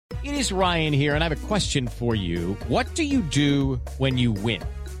It is Ryan here, and I have a question for you. What do you do when you win?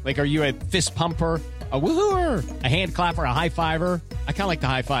 Like, are you a fist pumper, a woohooer, a hand clapper, a high fiver? I kind of like the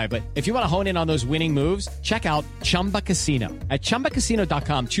high five, but if you want to hone in on those winning moves, check out Chumba Casino. At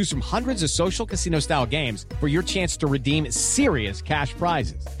ChumbaCasino.com, choose from hundreds of social casino-style games for your chance to redeem serious cash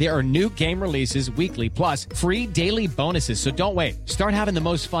prizes. There are new game releases weekly, plus free daily bonuses. So don't wait. Start having the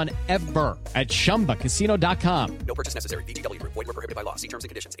most fun ever at ChumbaCasino.com. No purchase necessary. VGW Group. Void where prohibited by law. See terms and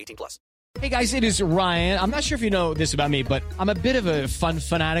conditions. 18+. Hey guys, it is Ryan. I'm not sure if you know this about me, but I'm a bit of a fun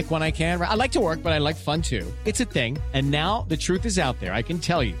fanatic when I can. I like to work, but I like fun too. It's a thing. And now the truth is out there. I can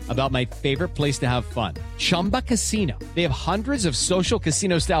tell you about my favorite place to have fun. Chumba Casino. They have hundreds of social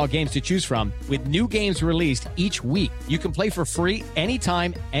casino style games to choose from with new games released each week. You can play for free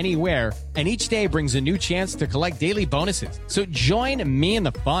anytime, anywhere. And each day brings a new chance to collect daily bonuses. So join me in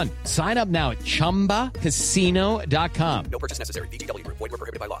the fun. Sign up now at ChumbaCasino.com. No purchase necessary. VGW Group. Void where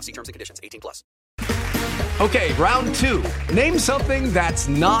prohibited by law. See terms and conditions. 18+. Okay, round two. Name something that's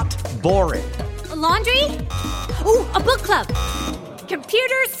not boring. A laundry? Ooh, a book club.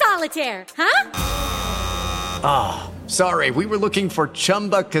 Computer solitaire, huh? Ah, sorry, we were looking for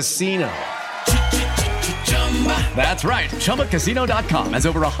Chumba Casino. That's right, ChumbaCasino.com has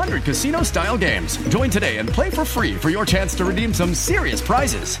over 100 casino-style games. Join today and play for free for your chance to redeem some serious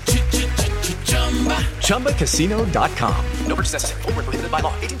prizes. ChumbaCasino.com. No purchase necessary. Void where prohibited by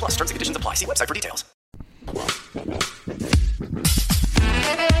law. 18+. Terms and conditions apply. See website for details.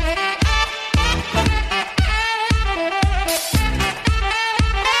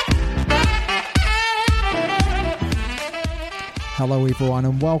 Hello everyone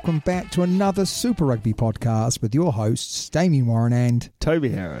and welcome back to another Super Rugby podcast with your hosts Damien Warren and Toby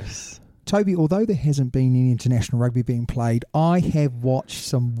Harris. Toby, although there hasn't been any international rugby being played, I have watched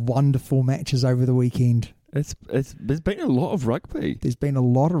some wonderful matches over the weekend. There's been a lot of rugby. There's been a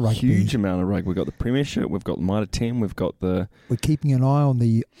lot of rugby. Huge amount of rugby. We've got the Premiership, we've got Mitre 10, we've got the... We're keeping an eye on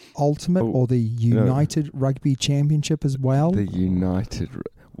the Ultimate or the United Rugby Championship as well. The United...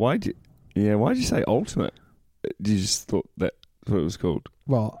 Why'd you say Ultimate? You just thought that's what it was called?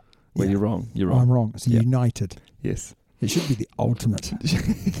 Well, you're wrong. I'm wrong. It's United. Yes. It should be the Ultimate.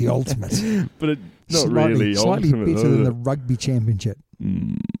 The Ultimate. But it's not really slightly Ultimate. better than the Rugby Championship.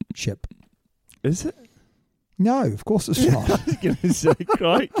 Ship. Is it? No, of course it's not. I was going to say,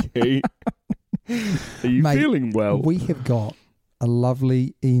 crikey. Are you feeling well? We have got a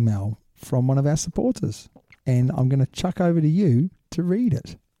lovely email from one of our supporters, and I'm going to chuck over to you to read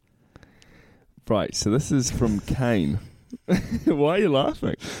it. Right, so this is from Kane. Why are you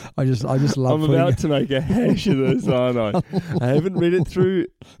laughing? I just love. I'm about to make a hash of this, aren't I? I haven't read it through,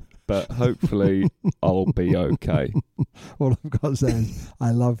 but hopefully I'll be okay. All I've got to say is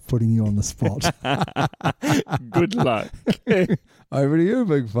I love putting you on the spot. Good luck. Over to you,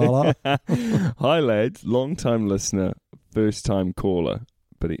 big fella. Hi lads, long time listener, first time caller,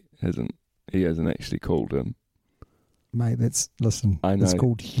 but he hasn't actually called in. Mate, listen, I know. it's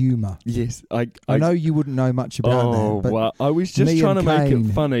called humour. Yes, I know you wouldn't know much about that. But well, I was just trying to make it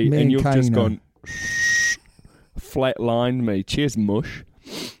funny, and you've just gone flatlined me. Cheers, mush.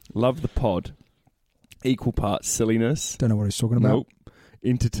 Love the pod. Equal parts silliness. Don't know what he's talking about. Nope.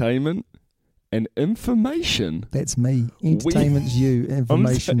 Entertainment and information. That's me. Entertainment's you.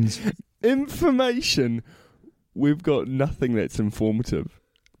 Information's... Information. We've got nothing that's informative.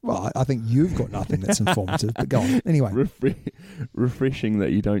 Well, I think you've got nothing that's informative, but go on. Anyway. Refreshing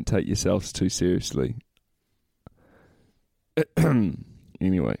that you don't take yourselves too seriously.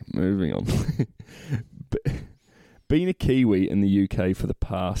 Anyway, moving on. Being a Kiwi in the UK for the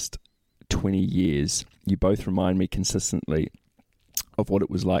past 20 years, you both remind me consistently of what it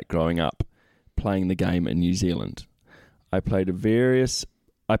was like growing up playing the game in New Zealand. I played in various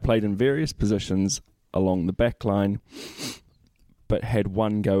positions along the back line, but had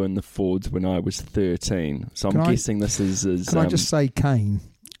one go in the forwards when I was 13. So I'm guessing this is... Can I just say, Kane,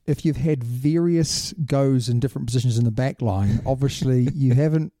 if you've had various goes in different positions in the back line, obviously you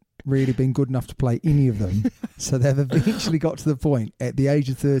haven't really been good enough to play any of them. So they've eventually got to the point, at the age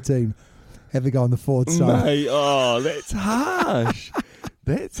of 13, have a go on the forward side. Mate, that's harsh.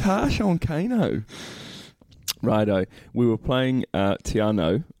 That's harsh on Kano. Righto. We were playing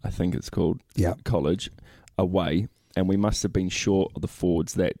Tiano, I think it's called, college, away. And we must have been short of the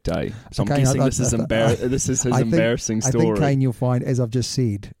forwards that day. So I'm guessing this is his embarrassing story. I think, Kane, you'll find, as I've just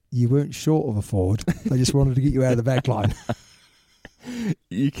said, you weren't short of a forward. They just wanted to get you out of the back line.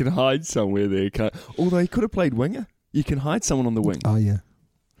 You can hide somewhere there. Although he could have played winger. You can hide someone on the wing. Oh, yeah.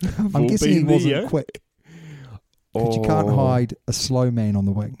 I'm guessing he wasn't quick. Because you can't hide a slow man on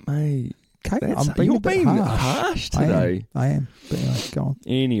the wing. Mate, Okay, I'm being you're a bit being harsh today. I am. But anyway, go on.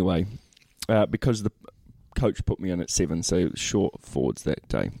 Anyway, because the coach put me in at 7, so it was short forwards that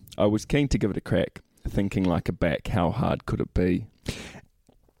day. I was keen to give it a crack, thinking like a back, how hard could it be?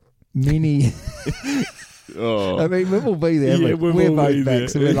 Many. I mean, we'll be there. Yeah, we're both there.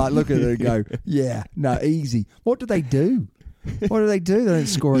 backs, and we're like, look at it and go, yeah, no, easy. What do they do? What do? They don't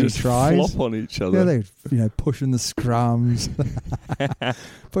score any Just tries. flop on each other. Yeah, they're pushing the scrums,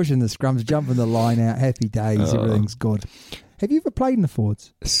 jumping the line out. Happy days, everything's good. Have you ever played in the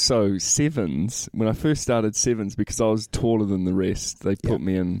forwards? So sevens, when I first started sevens, because I was taller than the rest, they put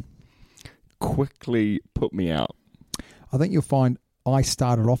me in, quickly put me out. I think you'll find I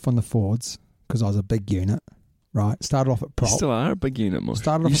started off on the forwards because I was a big unit, right? Started off at prop. You still are a big unit, Mush.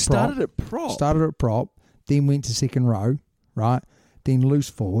 Started at prop, then went to second row, right? Then loose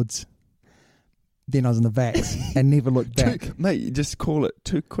forwards. Then I was in the backs and never looked back. Mate, you just call it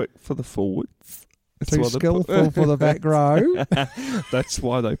too quick for the forwards. That's Too why they skillful for the back row. That's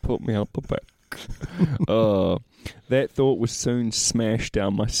why they put me up the back. That thought was soon smashed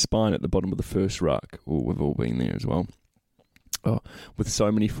down my spine at the bottom of the first ruck. Oh, we've all been there as well. With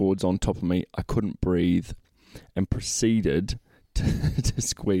so many forwards on top of me, I couldn't breathe and proceeded to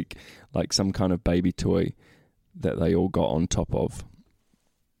squeak like some kind of baby toy that they all got on top of.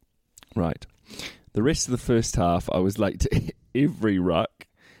 Right. The rest of the first half, I was late to every ruck,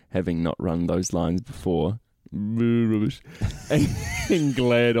 having not run those lines before. Rubbish. And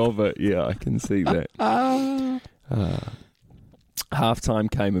glad of it. Yeah, I can see that. Half-time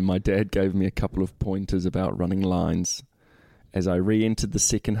came and my dad gave me a couple of pointers about running lines as I re-entered the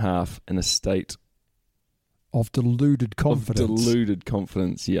second half in a state of deluded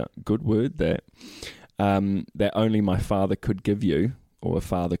confidence. Yeah, good word, that. That only my father could give you, or a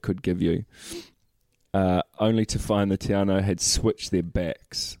father could give you, only to find the Te Anau had switched their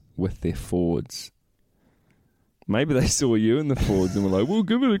backs with their forwards. Maybe they saw you in the forwards and were like, we'll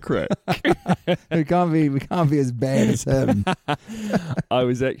give it a crack. we can't be as bad as him. I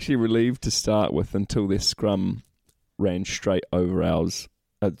was actually relieved to start with until their scrum ran straight over ours,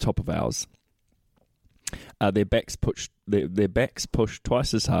 at the top of ours. Their backs pushed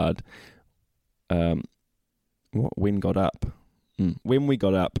twice as hard. When we got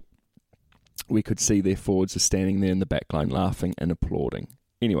up, we could see their forwards are standing there in the back line laughing and applauding.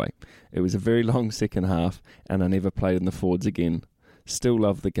 Anyway, it was a very long second half, and I never played in the forwards again. Still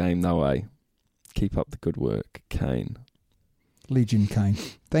love the game though, eh? Keep up the good work, Kane. Legend Kane.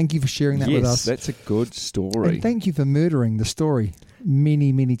 Thank you for sharing that with us. Yes, that's a good story. And thank you for murdering the story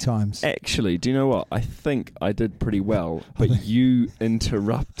many, many times. Actually, do you know what? I think I did pretty well, but you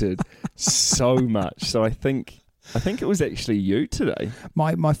interrupted so much. So I think it was actually you today.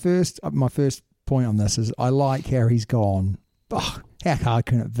 My first point on this is I like how he's gone. Oh, how hard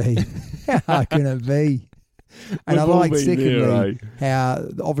can it be? How hard can it be? And I like, secondly, how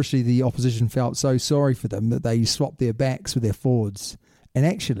obviously the opposition felt so sorry for them that they swapped their backs with their forwards. And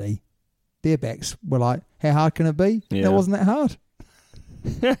actually, their backs were like, how hard can it be? Yeah. That wasn't that hard.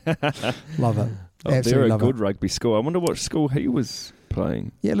 Love it. They're a good rugby school. I wonder what school he was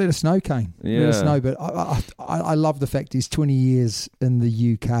playing. Yeah, let us know, Kane. Yeah. Let us know. But I love the fact he's 20 years in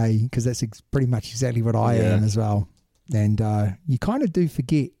the UK because that's pretty much exactly what I am as well. And you kind of do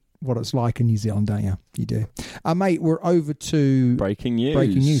forget what it's like in New Zealand, don't you? You do. Mate, we're over to Breaking news.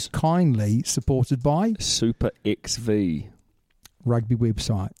 Breaking news, kindly supported by Super XV rugby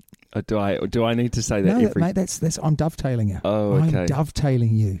website. Do I need to say that? No, every... mate, that's I'm dovetailing you. Oh, okay. I'm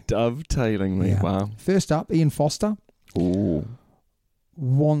dovetailing you. Dovetailing me. Yeah. Wow. First up, Ian Foster has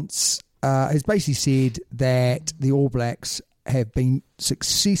basically said that the All Blacks have been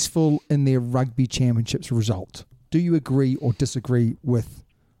successful in their rugby championships result. Do you agree or disagree with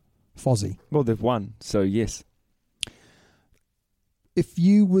Fozzie? Well, they've won, so yes. If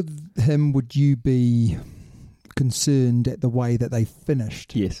you were him, would you be concerned at the way that they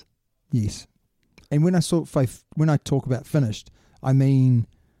finished? Yes. Yes. And when I talk about finished, I mean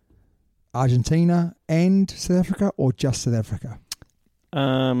Argentina and South Africa, or just South Africa?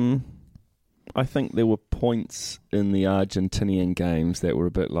 I think there were points in the Argentinian games that were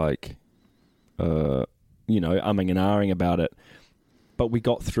a bit like, umming and ahhing about it. But we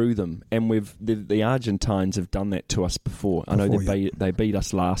got through them, and the Argentines have done that to us before. I know they beat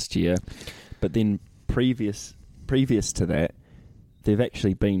us last year, but then previous to that, they've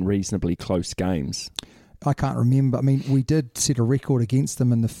actually been reasonably close games. I can't remember. I mean, we did set a record against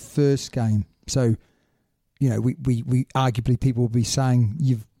them in the first game, so we arguably people will be saying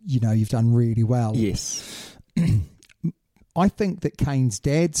you've done really well. Yes. I think that Kane's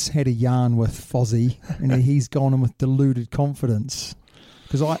dad's had a yarn with Fozzie, and he's gone in with deluded confidence.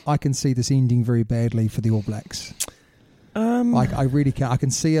 Because I can see this ending very badly for the All Blacks. I really can. I can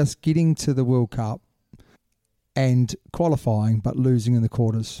see us getting to the World Cup and qualifying, but losing in the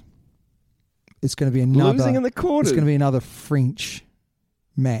quarters. It's going to be another losing in the quarters. It's going to be another French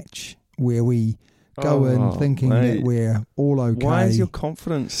match where we go in thinking that we're all okay. Why is your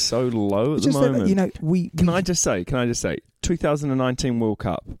confidence so low at the moment? That, Can I just say, 2019 World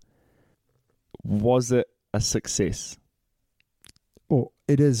Cup, was it a success? Well,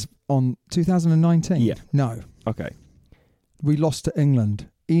 it is on 2019. Yeah. No. Okay. We lost to England.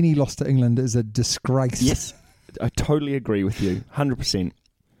 Any loss to England is a disgrace. Yes, I totally agree with you, 100%.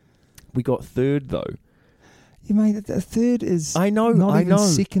 We got third though. You mean the third is I know, not even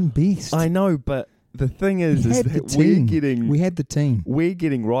second best. I know, but the thing is that we had the team. We're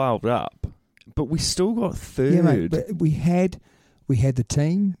getting riled up, but we still got third. Yeah, mate, but we had the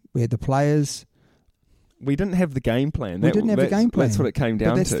team, we had the players. We didn't have the game plan. We didn't have the game plan. That's what it came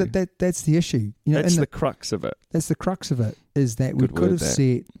down to. That's the issue. That's the crux of it. That's the crux of it, is that we could have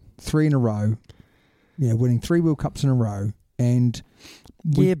set 3 in a row, winning 3 World Cups in a row. And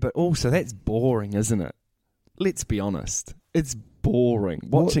but also that's boring, isn't it? Let's be honest. It's boring.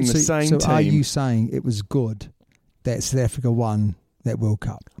 Watching the same team. So are you saying it was good that South Africa won that World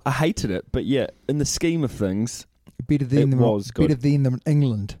Cup? I hated it, but in the scheme of things, better than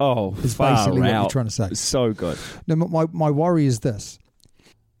England. Oh, is far basically out. What you're trying to say. It's so good. No, my worry is this.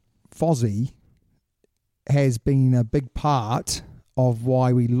 Fozzie has been a big part of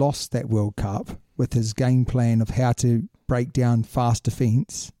why we lost that World Cup with his game plan of how to break down fast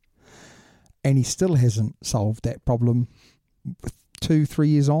defence, and he still hasn't solved that problem 2-3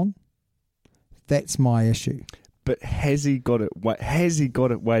 years on. That's my issue. But has he got it? Has he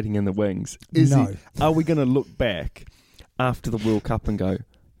got it waiting in the wings? No. Are we going to look back after the World Cup and go,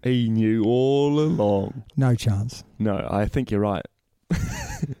 he knew all along? No chance. No, I think you're right.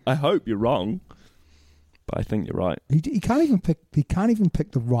 I hope you're wrong, but I think you're right. He can't even pick. He can't even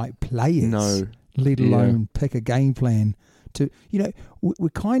pick the right players. No, let alone pick a game plan. We're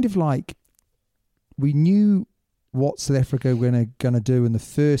kind of like, we knew what South Africa were going to do in the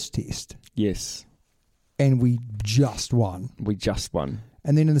first test. Yes. And we just won.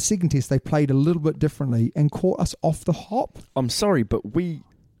 And then in the second test, they played a little bit differently and caught us off the hop. I'm sorry, but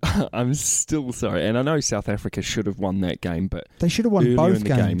I'm still sorry. And I know South Africa should have won that game, but they should have won both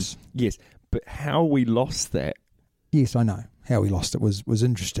games. Yes, but how we lost that. Yes, I know. How we lost it was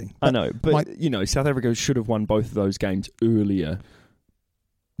interesting. I know, but South Africa should have won both of those games earlier.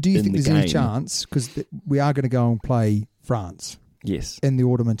 Do you think there's any chance? Because we are going to go and play France. Yes. In the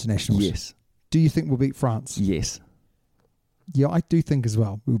Autumn Internationals. Yes. Do you think we'll beat France? Yes. Yeah, I do think as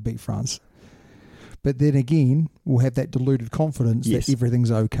well we'll beat France. But then again, we'll have that deluded confidence that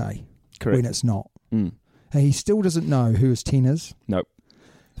everything's okay. Correct. When it's not. Mm. And he still doesn't know who his 10 is. Nope.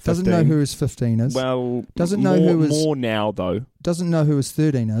 15. Doesn't know who his 15 is. Well, doesn't know who his, more now, though. Doesn't know who his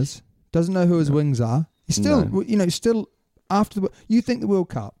 13 is. Doesn't know who his wings are. He's still, still after you think the World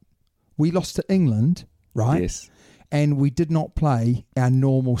Cup, we lost to England, right? Yes. And we did not play our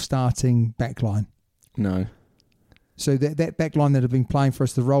normal starting backline. No. So that backline that have been playing for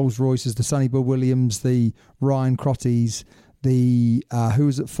us, the Rolls Royces, the Sonny Bill Williams, the Ryan Crotties, the who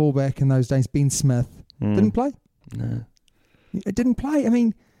was at fullback in those days, Ben Smith, didn't play. No. It didn't play. I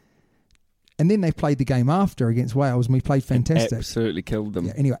mean, and then they played the game after against Wales, and we played fantastic. Absolutely killed them.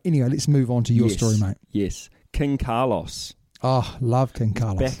 Yeah, anyway, let's move on to your story, mate. Yes. King Carlos. Oh, love King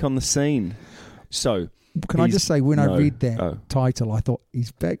Carlos. Back on the scene. So... Can I just say, when I read that title, I thought,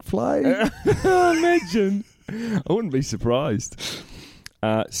 he's back playing. Imagine. I wouldn't be surprised.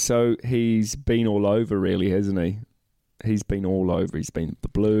 So he's been all over, really, hasn't he? He's been all over. He's been the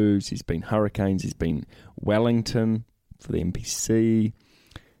Blues, he's been Hurricanes, he's been Wellington for the NPC,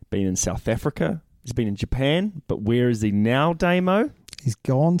 been in South Africa, he's been in Japan, but where is he now, Damo? He's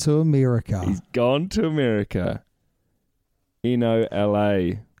gone to America. He's gone to America.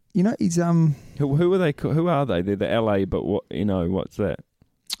 LA. He's Who are they? Who are they? They're the LA, but what? What's that?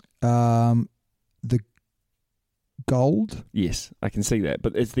 The Gold. Yes, I can see that,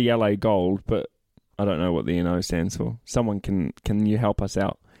 but it's the LA Gold. But I don't know what the NO stands for. Someone can you help us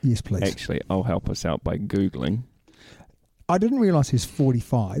out? Yes, please. Actually, I'll help us out by Googling. I didn't realise he's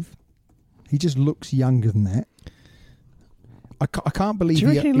 45. He just looks younger than that. I can't believe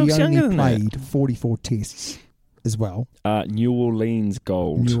he only played 44 tests. As well. New Orleans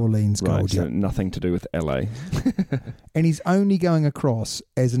Gold. New Orleans Gold, right, so nothing to do with LA. And he's only going across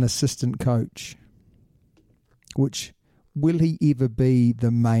as an assistant coach. Which, will he ever be the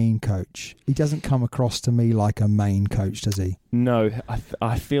main coach? He doesn't come across to me like a main coach, does he? No,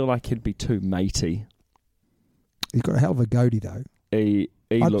 I feel like he'd be too matey. He's got a hell of a goatee, though.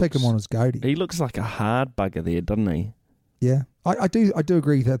 I'd pick him on as goalie. He looks like a hard bugger there, doesn't he? Yeah, I do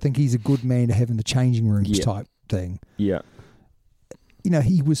agree that I think he's a good man to have in the changing rooms Yeah. type thing. Yeah. You know,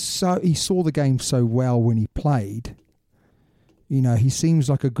 he saw the game so well when he played. You know, he seems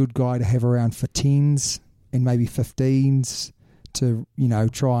like a good guy to have around for 10s and maybe 15s to, you know,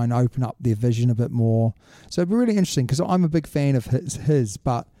 try and open up their vision a bit more. So it'd be really interesting because I'm a big fan of his,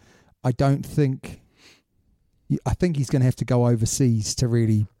 but I think he's going to have to go overseas to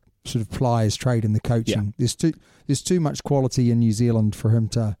really sort of ply his trade in the coaching. Yeah. There's too much quality in New Zealand for him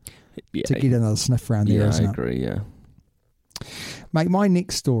to get another sniff around there. Yeah, I agree. Yeah, mate. My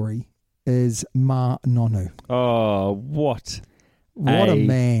next story is Ma Nonu. Oh, what a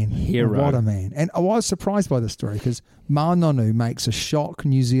man! Hero! What a man! And I was surprised by this story because Ma Nonu makes a shock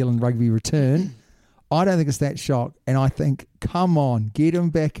New Zealand rugby return. I don't think it's that shock, and I think, come on, get him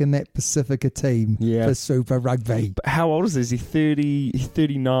back in that Pacifica team for Super Rugby. But how old is he? Is he 30? He's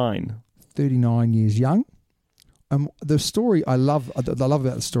 39. 39 years young. The story I love about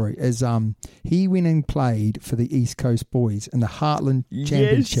the story is he went and played for the East Coast Boys in the Heartland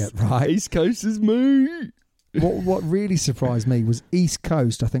Championship, right? East Coast is me. What really surprised me was East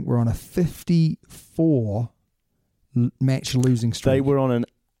Coast, I think, were on a 54 match losing streak. They were on an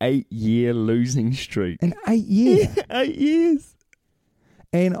 8-year losing streak. An 8 year? 8 years.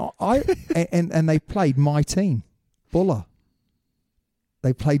 And and they played my team, Buller.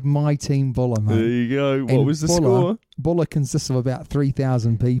 They played my team, Buller, mate. There you go. What was the score? Buller consists of about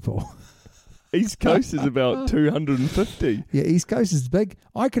 3,000 people. East Coast is about 250. Yeah, East Coast is big.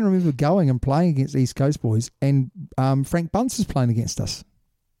 I can remember going and playing against East Coast boys, and Frank Bunce was playing against us.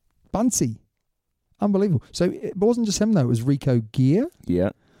 Buncey. Unbelievable. So it wasn't just him, though. It was Rico Gear. Yeah.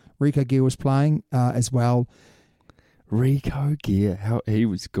 Rico Gear was playing as well. Rico Gear, he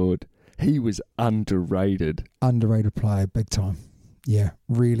was good. He was underrated. Underrated player, big time. Yeah,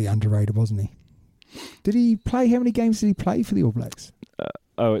 really underrated, wasn't he? Did he play? How many games did he play for the All Blacks?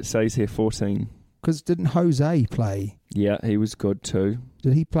 It says here 14. Because didn't Jose play? Yeah, he was good too.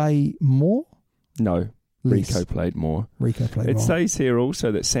 Did he play more? No, Less. Rico played more. Rico played more. It says here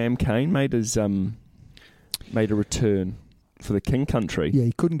also that Sam Cane made a return for the King Country. Yeah,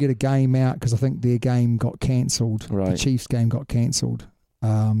 he couldn't get a game out because I think their game got cancelled. Right. The Chiefs game got cancelled.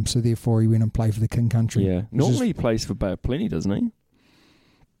 So therefore he went and played for the King Country. Yeah. Normally he plays for Bay of Plenty, doesn't he?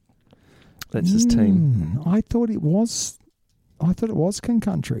 That's his team. I thought it was King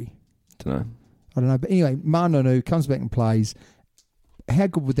Country. I don't know. But anyway, Ma Nonu comes back and plays. How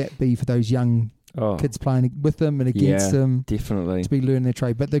good would that be for those young kids playing with them and against them? Definitely. To be learning their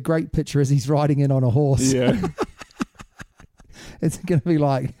trade. But the great picture is he's riding in on a horse. Yeah. It's going to be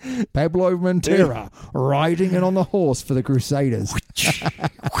like Pablo Montero riding in on the horse for the Crusaders.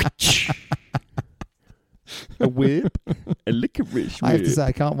 A whip, a licorice whip. I have to say,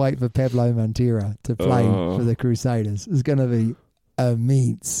 I can't wait for Pablo Montero to play for the Crusaders. It's going to be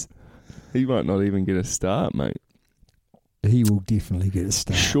immense. He might not even get a start, mate. He will definitely get a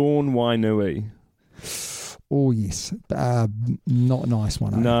start. Sean Wainui. Oh, yes. Not a nice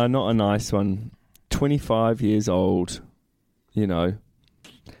one. No, not a nice one. 25 years old, you know.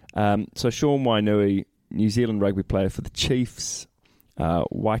 So Sean Wainui, New Zealand rugby player for the Chiefs,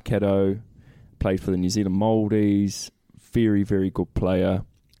 Waikato, played for the New Zealand Maldies, very, very good player.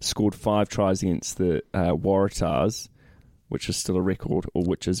 Scored 5 tries against the Waratahs, which is still a record, or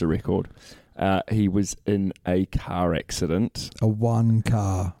which is a record. He was in a car accident. A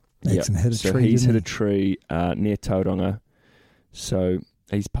one-car accident. Yep. Hit a so tree, he's hit a tree near Tauranga. So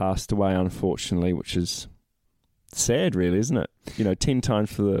he's passed away, unfortunately, which is sad, really, isn't it? 10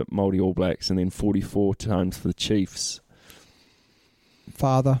 times for the Māori All Blacks and then 44 times for the Chiefs.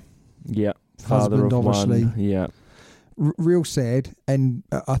 Father. Yeah. Father Husband, of obviously. one. Yeah. Real sad. And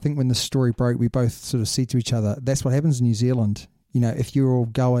I think when the story broke, we both sort of said to each other, that's what happens in New Zealand. If you're all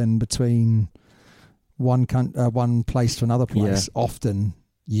going between one place to another place, often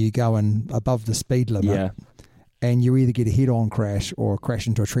you going above the speed limit. Yeah. And you either get a head-on crash or crash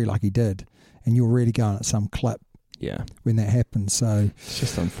into a tree like he did. And you're really going at some clip. Yeah. When that happens. So it's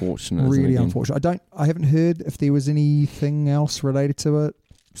just unfortunate. Really unfortunate. I haven't heard if there was anything else related to it.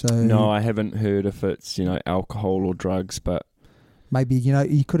 So no, I haven't heard if it's, alcohol or drugs, but maybe,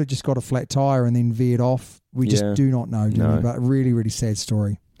 he could have just got a flat tire and then veered off. We just do not know, do we? But really, really sad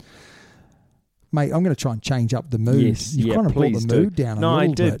story. Mate, I'm going to try and change up the mood. Yes, you kind of brought the mood down a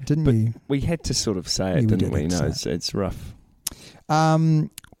little bit, didn't you? We had to sort of say it, didn't we? No, it's rough.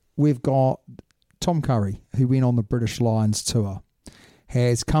 We've got Tom Curry, who went on the British Lions tour,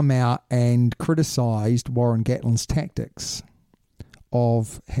 has come out and criticised Warren Gatland's tactics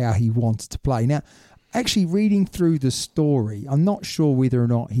of how he wants to play. Now, Actually, reading through the story, I'm not sure whether or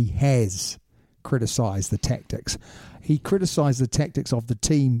not he has criticised the tactics. He criticised the tactics of the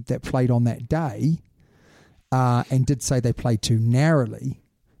team that played on that day and did say they played too narrowly,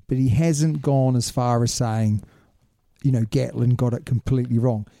 but he hasn't gone as far as saying, Gatland got it completely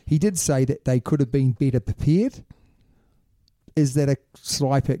wrong. He did say that they could have been better prepared. Is that a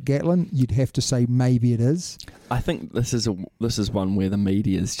swipe at Gatland? You'd have to say maybe it is. I think this is one where the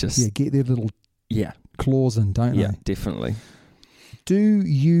media's just get their little claws in, don't they? Yeah, definitely. Do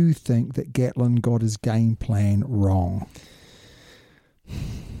you think that Gatland got his game plan wrong?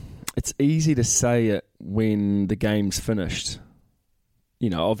 It's easy to say it when the game's finished.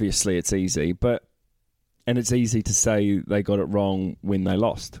 Obviously it's easy, and it's easy to say they got it wrong when they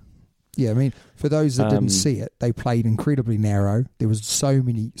lost. Yeah, I mean, for those that didn't see it, they played incredibly narrow. There was so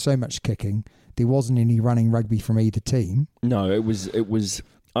much kicking. There wasn't any running rugby from either team. No, it was.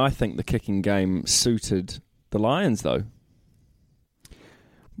 I think the kicking game suited the Lions, though.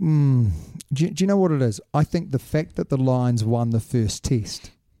 Do you know what it is? I think the fact that the Lions won the first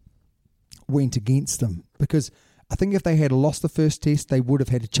test went against them, because I think if they had lost the first test, they would have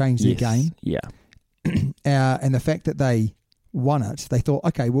had to change their game. Yeah. And the fact that they won it, they thought,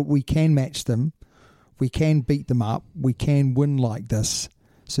 okay, well, we can match them, we can beat them up, we can win like this,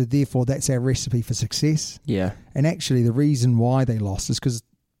 so therefore that's our recipe for success. Yeah. And actually the reason why they lost is because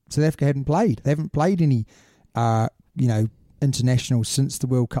South Africa hadn't played. They haven't played any international since the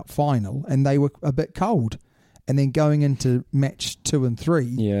World Cup final, and they were a bit cold. And then going into match 2 and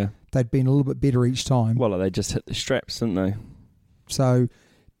 3, they'd been a little bit better each time. Well, they just hit the straps, didn't they? So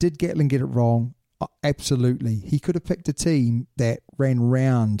did Gatland get it wrong? Absolutely. He could have picked a team that ran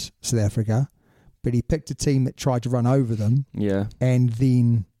round South Africa, but he picked a team that tried to run over them. Yeah. And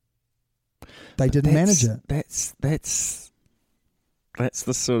then they didn't manage it. That's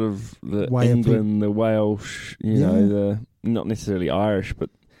the sort of the Way of England, the Welsh, the not necessarily Irish,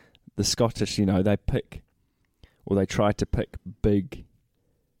 but the Scottish, they pick, or they try to pick big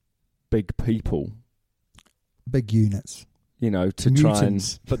people. Big units. To Mutants. try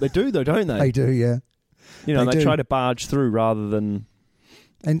and... But they do, though, don't they? They do, yeah. They try to barge through rather than...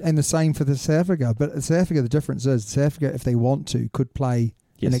 And the same for the South Africa. But South Africa, the difference is South Africa, if they want to, could play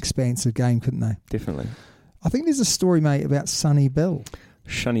an expansive game, couldn't they? Definitely. I think there's a story, mate, about Sonny Bill.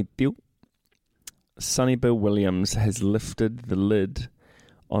 Sonny Bill Williams has lifted the lid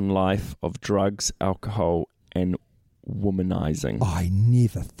on life of drugs, alcohol, and womanizing. I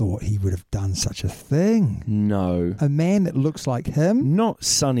never thought he would have done such a thing. No. A man that looks like him. Not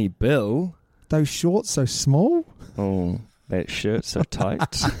Sonny Bill. Those shorts so small. Oh, that shirt so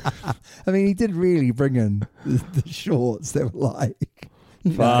tight. I mean, he did really bring in the shorts that were like...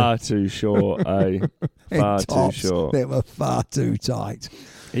 Far too short, eh? Far too short. That were far too tight.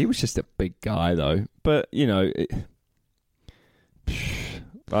 He was just a big guy, though. But, I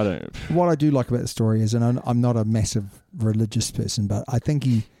don't... What I do like about the story is, and I'm not a massive religious person, but I think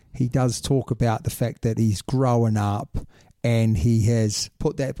he does talk about the fact that he's growing up and he has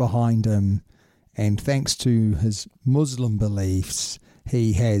put that behind him, and thanks to his Muslim beliefs,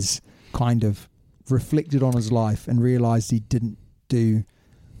 he has kind of reflected on his life and realised he didn't do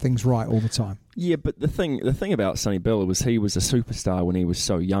things right all the time. Yeah, but the thing about Sonny Bill was he was a superstar when he was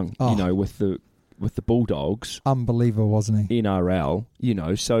so young, with the Bulldogs. Unbelievable, wasn't he? NRL,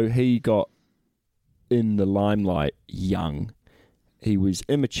 so he got in the limelight young. He was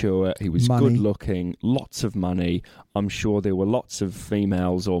immature, he was good looking, lots of money. I'm sure there were lots of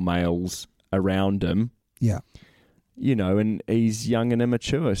females or males around him. Yeah. And he's young and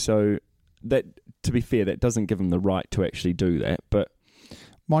immature, so that, to be fair, that doesn't give him the right to actually do that. But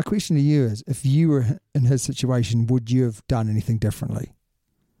my question to you is, if you were in his situation, would you have done anything differently?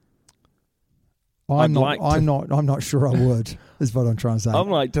 I'm not sure I would, is what I'm trying to say. I'd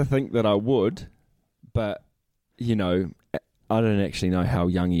like to think that I would, but, I don't actually know how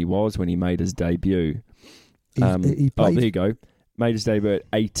young he was when he made his debut. He played... there you go. Made his debut at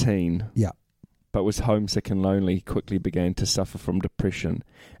 18. Yeah. But was homesick and lonely, quickly began to suffer from depression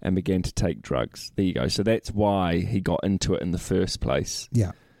and began to take drugs. There you go. So that's why he got into it in the first place.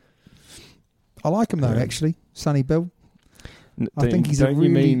 Yeah. I like him, though, actually. Sonny Bill. I think he's a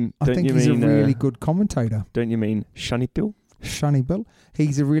really good commentator. Don't you mean Sonny Bill? Sonny Bill.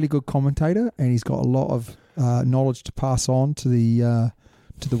 He's a really good commentator, and he's got a lot of knowledge to pass on to the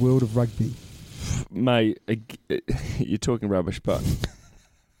world of rugby. Mate, you're talking rubbish, but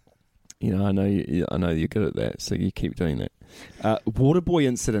I know you're good at that, so you keep doing that. Waterboy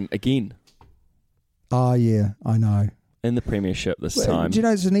incident again. Oh yeah, I know. In the Premiership this time. Do you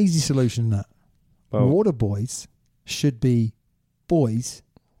know it's an easy solution? That well, water boys should be boys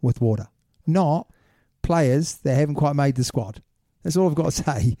with water, not players that haven't quite made the squad. That's all I've got to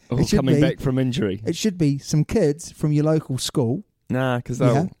say. All It should coming be, back from injury. It should be some kids from your local school Nah, because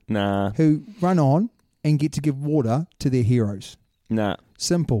they'll... who run on and get to give water to their heroes. Nah.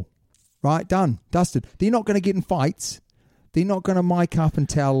 Simple. Right? Done. Dusted. They're not going to get in fights. They're not going to mic up and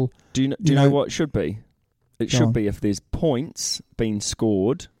tell... Do you know what it should be? It Go should on. be if there's points being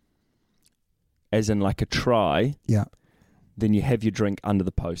scored, as in like a try, Yeah. then you have your drink under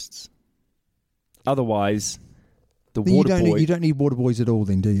the posts. Otherwise, the Then water boy... you don't need water boys at all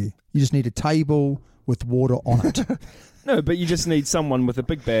then, do you? You just need a table with water on it. No, but you just need someone with a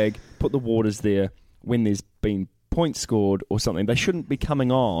big bag, put the waters there when there's been points scored or something. They shouldn't be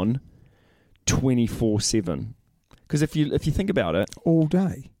coming on 24/7. Because if you think about it, all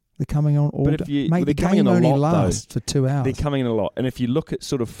day. They're coming on all But if day. you- Mate, well, the they're coming game in a only lot, though. lasts for 2 hours. they're coming in a lot. And if you look at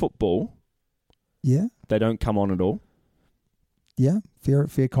sort of football, Yeah. they don't come on at all. Yeah. Fair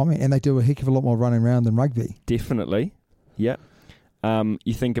comment. And they do a heck of a lot more running around than rugby. Definitely. Yeah.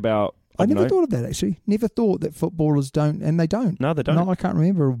 You think about... I never don't know. thought of that, actually. Never thought that footballers don't, and they don't. No, they don't. No, I can't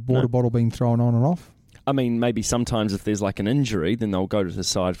remember a water No. bottle being thrown on and off. I mean, maybe sometimes if there's like an injury, then they'll go to the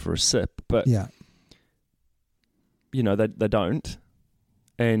side for a sip. But, Yeah. you know, they don't.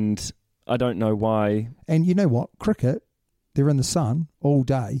 And I don't know why And you know what? Cricket, they're in the sun all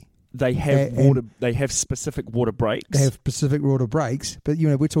day. they have And- They have specific water breaks. They have specific water breaks, but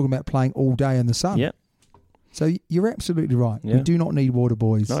we're talking about playing all day in the sun. Yeah. So you're absolutely right. Yeah. We do not need water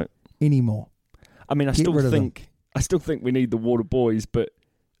boys No. anymore. I mean, I Get still rid of them. think we need the water boys, but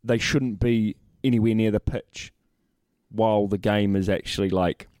they shouldn't be anywhere near the pitch while the game is actually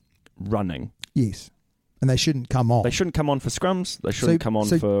like running. Yes. And they shouldn't come on. They shouldn't come on for scrums. They shouldn't come on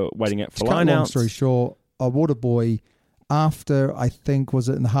so for waiting out To for cut a line long outs. story short, a water boy, after I think was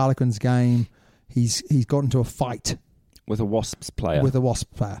it in the Harlequins game, he's got into a fight With a Wasps player. with a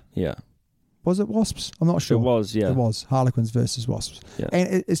Wasp player. Yeah. Was it Wasps? I'm not sure. It was, yeah. It was Harlequins versus Wasps. Yeah.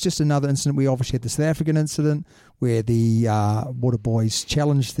 And it's just another incident. We obviously had the South African incident where the water boys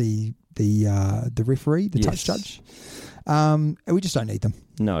challenged the referee, the touch Yes. judge. And we just don't need them.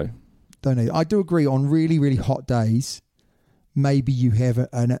 No. Don't need. I do agree. On really, really hot days, maybe you have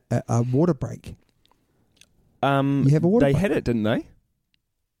a water break. You have a water They break. had it, didn't they?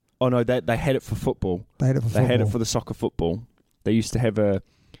 Oh, no, they had it for football. They had it for They had it football. for the soccer football. They used to have a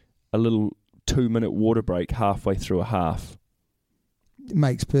little 2-minute water break halfway through a half. It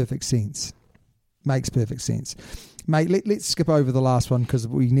makes perfect sense. Makes perfect sense. Mate, let's skip over the last one because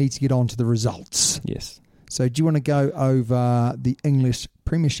we need to get on to the results. Yes, So do you want to go over the English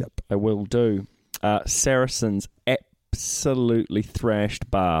Premiership? I will do. Saracens absolutely thrashed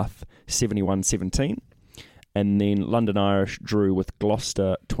Bath 71-17. And then London Irish drew with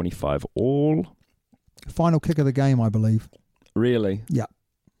Gloucester 25-all. Final kick of the game, I believe. Really? Yeah.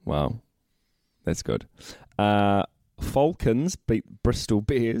 Wow. That's good. Falcons beat Bristol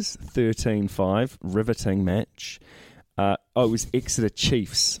Bears 13-5. Riveting match. It was Exeter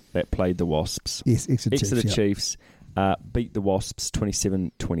Chiefs that played the Wasps. Yes, Exeter Chiefs beat the Wasps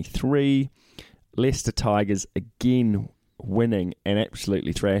 27-23. Leicester Tigers again winning and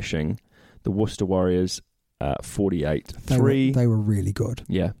absolutely thrashing the Worcester Warriors 48-3. They were really good.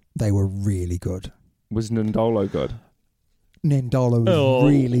 Yeah. They were really good. Was Nandolo good? Nandolo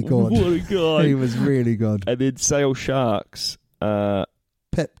was really good. What a guy. He was really good. And then Sale Sharks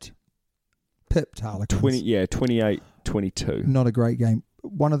Pipped Harlequins. 28-22. Not a great game.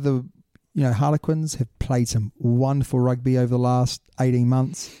 One of the, Harlequins have played some wonderful rugby over the last 18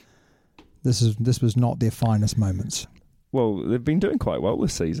 months. This was not their finest moments. Well, they've been doing quite well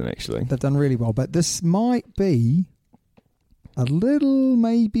this season, actually. They've done really well, but this might be a little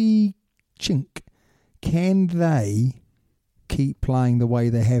maybe chink. Can they keep playing the way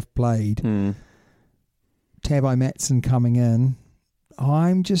they have played? Tabai Matson coming in.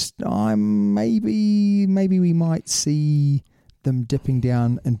 Maybe we might see them dipping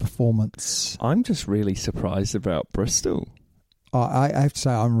down in performance. I'm just really surprised about Bristol. I have to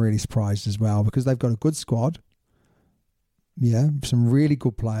say I'm really surprised as well because they've got a good squad. Yeah, some really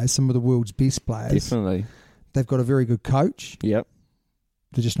good players, some of the world's best players. Definitely. They've got a very good coach. Yep.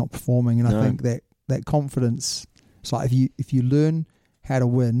 They're just not performing, and No. I think that confidence. It's like if you learn how to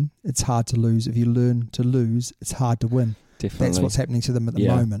win, it's hard to lose. If you learn to lose, it's hard to win. Definitely. That's what's happening to them at the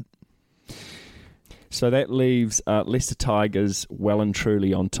Yeah. moment. So that leaves Leicester Tigers well and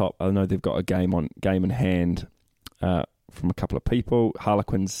truly on top. I know they've got a game in hand from a couple of people.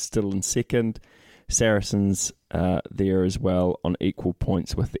 Harlequins still in second. Saracens there as well on equal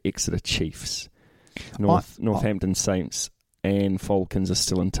points with the Exeter Chiefs. Northampton Saints and Falcons are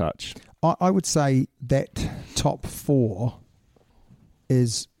still in touch. I would say that top four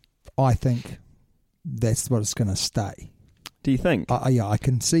is, I think, that's what it's going to stay. Do you think? Yeah, I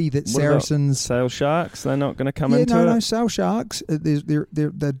can see that What about Saracens. Sale Sharks, they're not going to come Yeah, into it? no, Sale Sharks.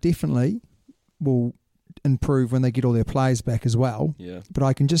 They definitely will improve when they get all their players back as well. Yeah. But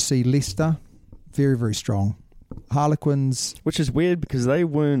I can just see Leicester, very, very strong. Harlequins. Which is weird because they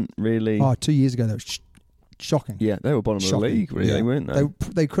weren't really... 2 years ago, they were shocking. Yeah, they were bottom of the league, really, Yeah. weren't they?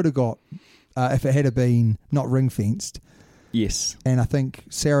 They could have got, if it had been not ring-fenced, Yes. and I think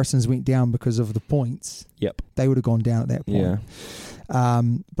Saracens went down because of the points, Yep. they would have gone down at that point. Yeah.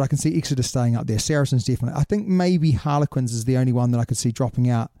 But I can see Exeter staying up there. Saracens definitely. I think maybe Harlequins is the only one that I could see dropping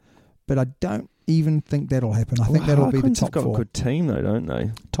out, but I don't even think that'll happen. I think that'll be the Harlequins top have got four. a good team, though, don't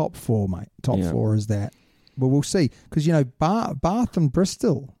they? Top four, mate. Top Yeah. four is that. But we'll see. Because, Bath and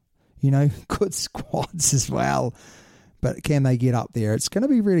Bristol, good squads as well. But can they get up there? It's going to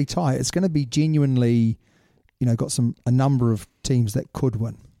be really tight. It's going to be genuinely, got a number of teams that could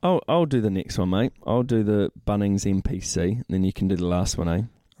win. I'll do the next one, mate. I'll do the Bunnings MPC, and then you can do the last one, eh?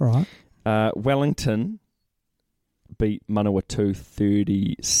 All right. Wellington beat Manawatu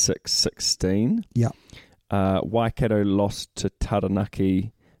 36-16. Yeah. Waikato lost to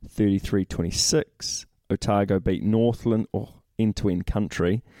Taranaki 33-26. Otago beat Northland, end-to-end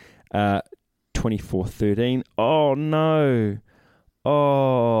country, 24-13. Oh, no.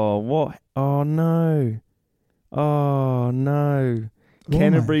 Oh, what? Oh, no. Oh, no. Oh,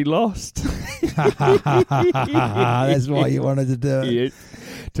 Canterbury lost. That's why you wanted to do it. Yes.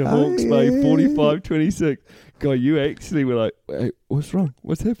 To Hawke's Bay, 45-26. God, you actually were like, hey, what's wrong?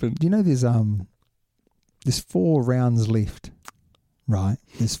 What's happened? Do you know there's 4 rounds left, right?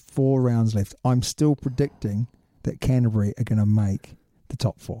 There's 4 rounds left. I'm still predicting that Canterbury are going to make the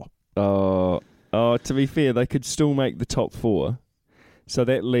top 4. To be fair, they could still make the top 4. So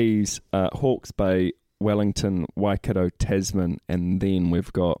that leaves Hawke's Bay, Wellington, Waikato, Tasman, and then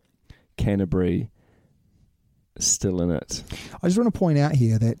we've got Canterbury still in it. I just want to point out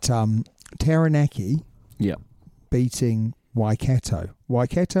here that Taranaki beating Waikato.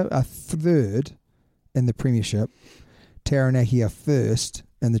 Waikato are 3rd in the Premiership. Taranaki are 1st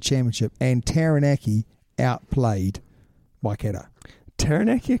in the Championship. And Taranaki outplayed Waikato.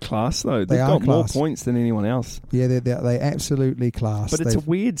 Taranaki are class, though. They They've are got more class. points than anyone else. Yeah, they absolutely class. But it's a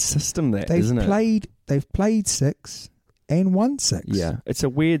weird system, isn't it? They've played 6 and won 6. Yeah, it's a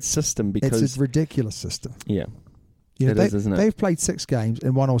weird system because... It's a ridiculous system. Yeah, isn't it? They've played 6 games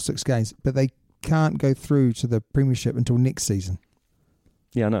and won all 6 games, but they can't go through to the Premiership until next season.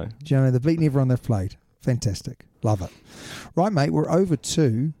 Yeah, I know. Do you know, they've beaten everyone they've played. Fantastic. Love it. Right, mate, we're over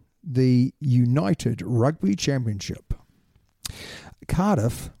to the United Rugby Championship.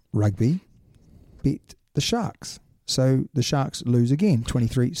 Cardiff Rugby beat the Sharks. So the Sharks lose again,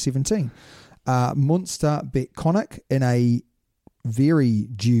 23-17. Munster beat Connacht in a very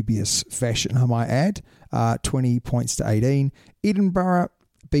dubious fashion, I might add, 20 points to 18. Edinburgh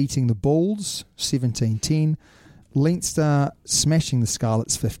beating the Bulls, 17-10. Leinster smashing the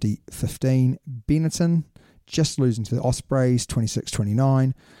Scarlets, 50-15. Benetton just losing to the Ospreys,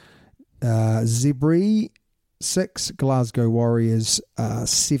 26-29. Zebri, 6. Glasgow Warriors,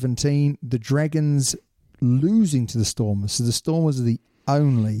 17. The Dragons losing to the Stormers. So the Stormers are the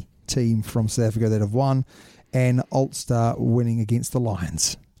only team from South Africa that have won. And Ulster winning against the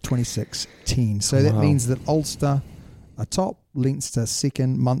Lions, 26-10. So that means that Ulster are top, Leinster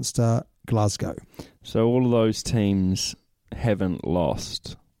second, Munster, Glasgow. So all of those teams haven't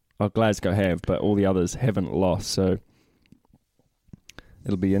lost. Oh, Glasgow have, but all the others haven't lost. So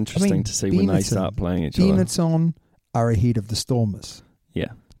it'll be interesting to see when they start playing each other. Benetton are ahead of the Stormers. Yeah.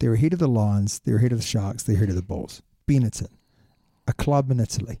 They're ahead of the Lions. They're ahead of the Sharks. They're ahead of the Bulls. Benetton, a club in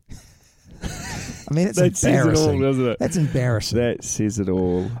Italy. I mean, it's that embarrassing. says it all, doesn't it? That's embarrassing. That says it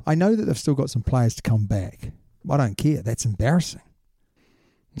all. I know that they've still got some players to come back. I don't care. That's embarrassing.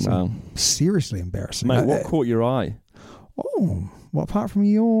 Wow. Seriously embarrassing. Mate, what caught your eye? Oh, well, apart from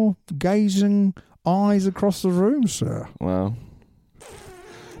your gazing eyes across the room, sir. Wow.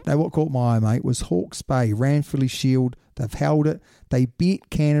 Now, what caught my eye, mate, was Hawke's Bay, Ranfurly Shield. They've held it. They beat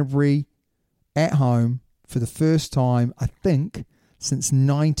Canterbury at home for the first time, I think, since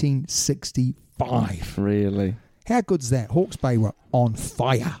 1965. Really? How good's that? Hawke's Bay were on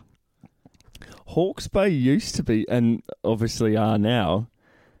fire. Hawke's Bay used to be, and obviously are now,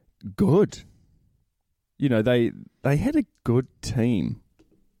 good. You know, they had a good team,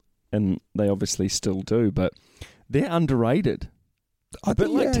 and they obviously still do, but they're underrated. A bit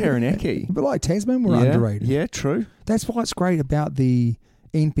like Taranaki. A bit like Tasman were underrated. Yeah, true. That's what's great about the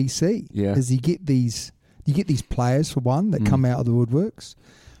NPC. Yeah. Is you get these players, for one, that come out of the woodworks.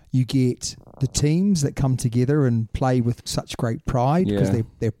 You get the teams that come together and play with such great pride because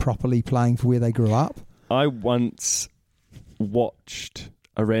they're properly playing for where they grew up. I once watched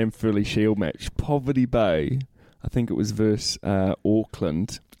a Ranfurly Shield match, Poverty Bay. I think it was versus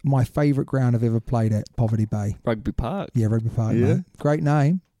Auckland. My favourite ground I've ever played at, Poverty Bay. Rugby Park. Yeah, Rugby Park. Yeah. Mate. Great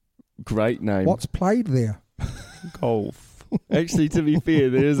name. Great name. What's played there? Golf. Actually, to be fair,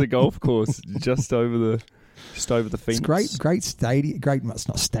 there is a golf course just over the fence. It's great stadium. Great, it's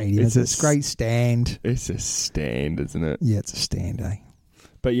not stadium. It's great stand. It's a stand, isn't it? Yeah, it's a stand, eh?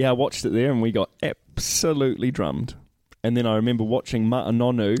 But yeah, I watched it there and we got absolutely drummed. And then I remember watching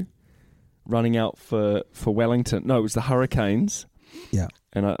Ma'anonu running out for Wellington. No, it was the Hurricanes. Yeah.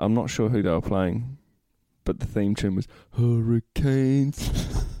 And I'm not sure who they were playing, but the theme tune was Hurricanes.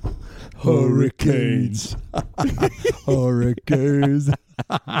 Hurricanes. Hurricanes.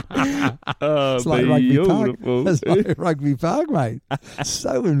 It's like Rugby Park. It's like Rugby Park, mate.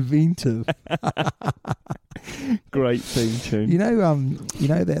 So inventive. Great theme tune. You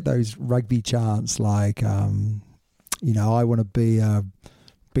know that those rugby chants like, I want to be a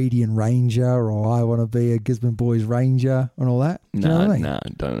Bedian Ranger or I want to be a Gisborne Boys Ranger and all that. Do you know what I mean? No,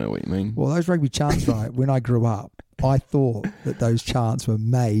 don't know what you mean. Well, those rugby chants, right, when I grew up, I thought that those chants were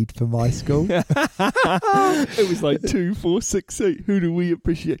made for my school. It was like 2, 4, 6, 8. Who do we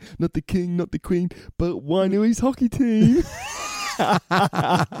appreciate? Not the king, not the queen, but Wainui's hockey team. Yeah,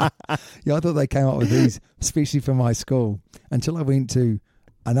 I thought they came up with these, especially for my school, until I went to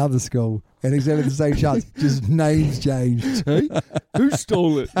another school and exactly the same chants, just names changed. Hey, who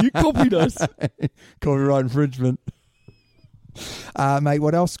stole it? You copied us. Copyright infringement. Mate,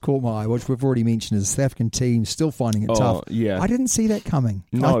 what else caught my eye, which we've already mentioned, is the South African team still finding it tough. Yeah. I didn't see that coming.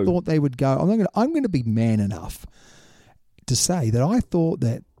 No. I thought they would go. I'm going to be man enough to say that I thought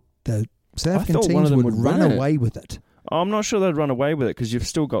that the South African teams would run away with it. I'm not sure they'd run away with it because you've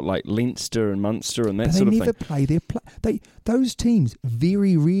still got like Leinster and Munster and that but sort of thing. They never play their those teams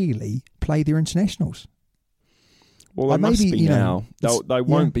very rarely play their internationals. Well, they must be now. They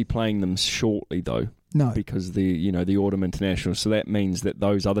won't be playing them shortly though. No, because the autumn international. So that means that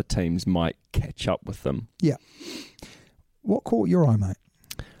those other teams might catch up with them. Yeah. What caught your eye, mate?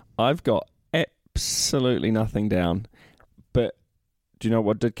 I've got absolutely nothing down, but do you know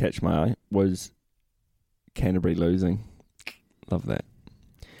what did catch my eye was Canterbury losing. Love that.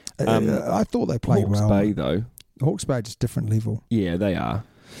 I thought they played Hawke's well. Bay, though. Hawke's Bay, just different level. Yeah, they are.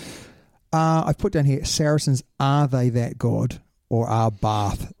 I've put down here, Saracens, are they that good or are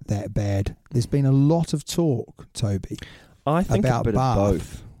Bath that bad? There's been a lot of talk, Toby, I think about a bit Bath. of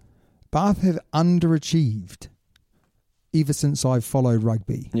both. Bath have underachieved ever since I've followed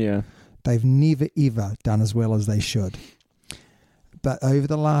rugby. Yeah. They've never, ever done as well as they should. But over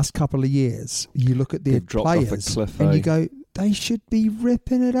the last couple of years, you look at their players off a cliff, and you go, they should be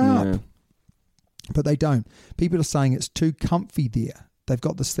ripping it up. Yeah. But they don't. People are saying it's too comfy there. They've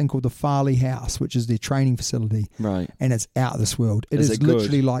got this thing called the Farley House, which is their training facility. Right. And it's out of this world. It Is is it good?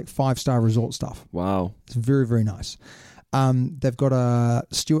 literally like 5-star resort stuff. Wow. It's very, very nice. They've got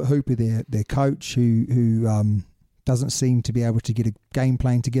Stuart Hooper, their coach, who doesn't seem to be able to get a game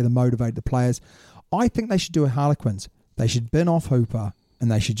plan together, motivate the players. I think they should do a Harlequins. They should bin off Hooper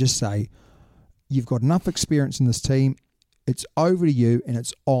and they should just say, you've got enough experience in this team. It's over to you and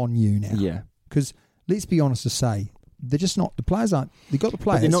it's on you now. Yeah. Because let's be honest to say, they're just not, the players aren't, they've got the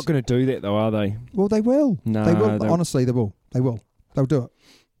players. But they're not going to do that though, are they? Well, they will. No, they will. Honestly, they will. They will. They'll do it.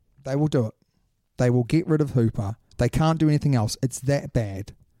 They will do it. They will get rid of Hooper. They can't do anything else. It's that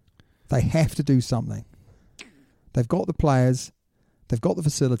bad. They have to do something. They've got the players. They've got the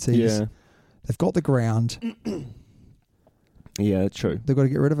facilities. Yeah. They've got the ground. Yeah, true. They've got to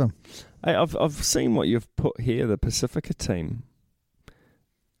get rid of him. Hey, I've seen what you've put here, the Pacifica team,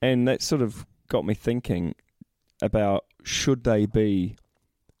 and that sort of got me thinking about should they be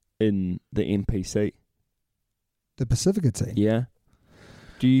in the NPC? The Pacifica team. Yeah.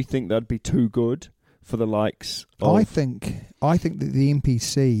 Do you think they'd be too good for the likes of... I think that the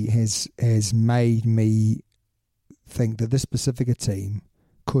NPC has made me think that this Pacifica team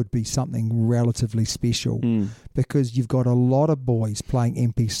could be something relatively special because you've got a lot of boys playing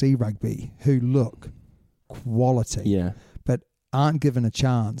NPC rugby who look quality. Yeah. But aren't given a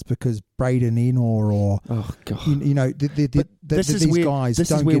chance because Braden Enor or these guys.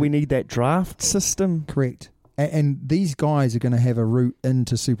 This is where we need that draft system. Correct, and these guys are going to have a route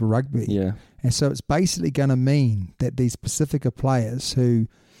into Super Rugby. Yeah, and so it's basically going to mean that these Pacifica players who've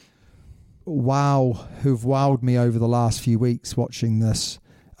wowed me over the last few weeks watching this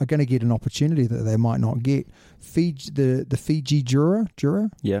are going to get an opportunity that they might not get. The Fiji Jura.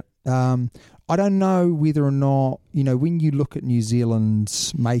 Yeah. I don't know whether or not, when you look at New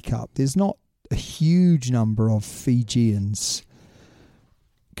Zealand's makeup, there's not a huge number of Fijians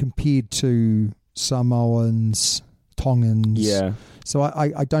compared to Samoans, Tongans. Yeah. So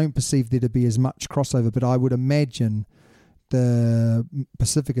I don't perceive there to be as much crossover, but I would imagine the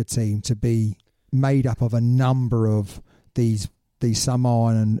Pacifica team to be made up of a number of these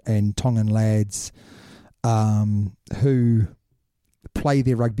Samoan and Tongan lads who play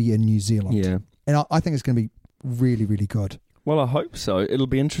their rugby in New Zealand. Yeah. And I think it's going to be really, really good. Well, I hope so. It'll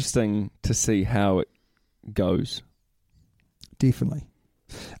be interesting to see how it goes. Definitely.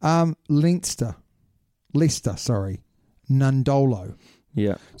 Leicester, Nandolo.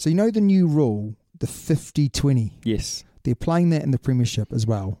 Yeah. So you know the new rule, the 50-20? Yes. They're playing that in the Premiership as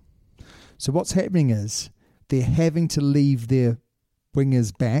well. So what's happening is they're having to leave their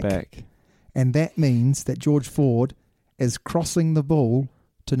wingers back. And that means that George Ford is crossing the ball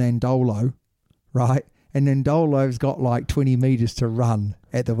to Nandolo, right? And Nandolo's got like 20 metres to run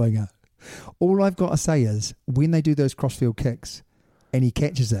at the winger. All I've got to say is when they do those crossfield kicks and he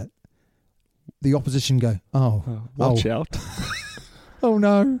catches it, the opposition go, Watch out. Oh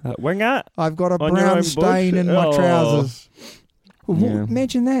no. Winger. I've got a On your own brown stain bush. in my trousers. Well, Yeah.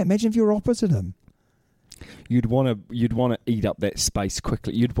 imagine that. Imagine if you're opposite him. You'd want to eat up that space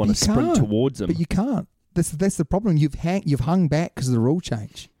quickly. You'd want to You sprint can't, towards him. But you can't. That's the problem. You've hung back because of the rule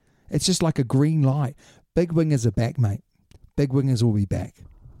change. It's just like a green light. Big wingers are back, mate. Big wingers will be back.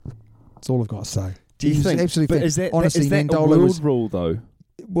 That's all I've got to say. Do you He's think? absolutely But is that honestly, is that a Nandola world was, rule though?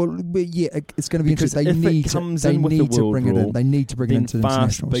 well, yeah, it's going to be Because interesting. if it comes in with the world bring it rule, in. They need to bring it Then into the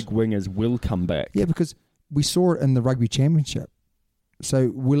fast internationals. big wingers will come back. Yeah, because we saw it in the Rugby Championship.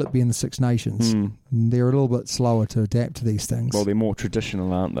 So will it be in the Six Nations? They're a little bit slower to adapt to these things. Well, they're more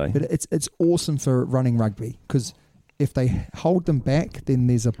traditional, aren't they? But it's awesome for running rugby because if they hold them back, then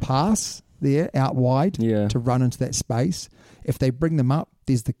there's a pass there out wide to run into that space. If they bring them up,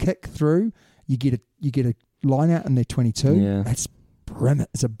 there's the kick through. You get a line out in their 22. Yeah. That's brilliant.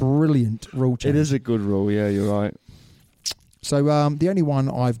 It's a brilliant rule change. It is a good rule. Yeah, you're right. So the only one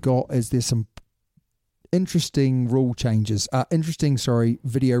I've got is there's some interesting rule changes.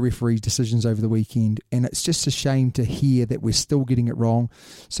 Video referee decisions over the weekend, and it's just a shame to hear that we're still getting it wrong.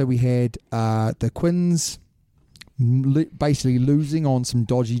 So we had the Quins basically losing on some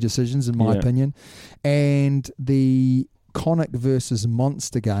dodgy decisions, in my opinion, and the Connacht versus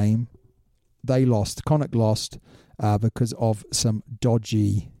Munster game, they lost. Connacht lost because of some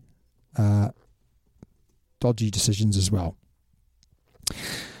dodgy decisions as well.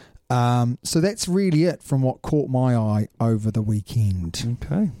 So that's really it from what caught my eye over the weekend.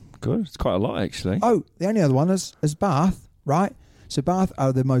 Okay, good. It's quite a lot, actually. Oh, the only other one is Bath, right? So Bath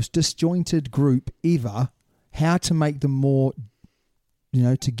are the most disjointed group ever. How to make them more,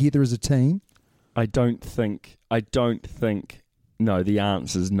 together as a team? I don't think. No, the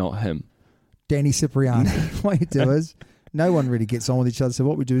answer's not him. Danny Cipriani. What you do is, no one really gets on with each other. So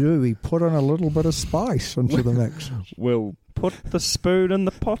what we do, we put on a little bit of spice into the mix. We'll put the spoon in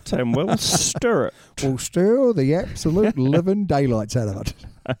the pot and we'll stir it. We'll stir the absolute living daylights out of it.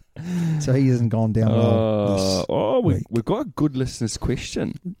 So he hasn't gone down well. We've got a good listener's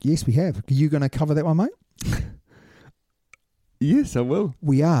question. Yes, we have. Are you going to cover that one, mate? Yes, I will.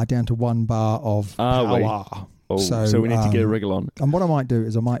 We are down to one bar of power. Oh, so we need to get a wriggle on. And what I might do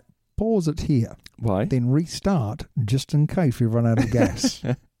is I might pause it here. Why? Then restart just in case we run out of gas.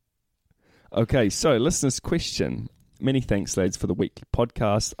 Okay, so listener's question. Many thanks, lads, for the weekly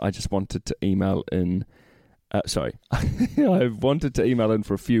podcast. I just wanted to email in. I've wanted to email in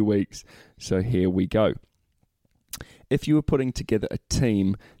for a few weeks, so here we go. If you were putting together a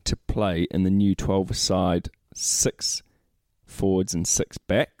team to play in the new 12-a-side 6 forwards and 6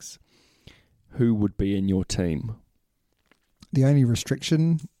 backs, who would be in your team? The only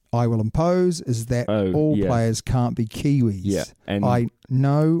restriction I will impose is that all players can't be Kiwis. Yeah, and I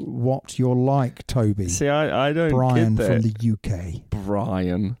know what you're like, Toby. See, I don't Brian get that. from the UK.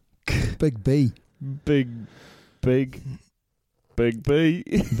 Brian. Big B. Big B. Big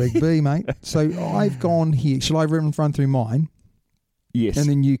B, mate. So I've gone here. Shall I run through mine? Yes. And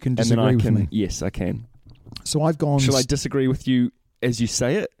then you can disagree with me. Yes, I can. So I've gone... Shall I disagree with you as you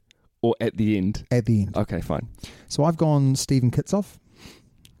say it or at the end? At the end. Okay, fine. So I've gone Stephen Kitsoff,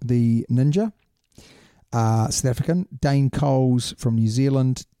 the Ninja, South African, Dane Coles from New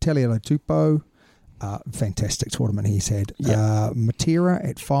Zealand, Talielo Tupou, fantastic tournament he's had. Yeah. Matera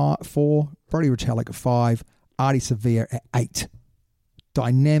at 4, Brody Retallick at 5, Artie Sevilla at 8.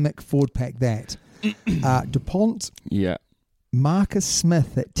 Dynamic forward pack that. DuPont. Yeah. Marcus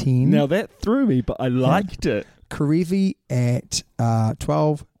Smith at 10. Now that threw me, but I liked it. Karevi at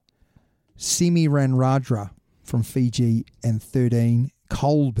 12. Semi Ranradra from Fiji, and 13,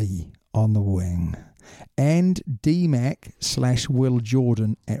 Colby on the wing. And D-Mac/Will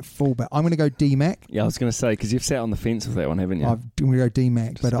Jordan at fullback. I'm going to go D-Mac. Yeah, I was going to say, because you've sat on the fence with that one, haven't you? I'm going to go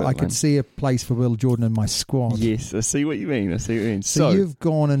D-Mac, but I could see a place for Will Jordan in my squad. Yes, I see what you mean. So you've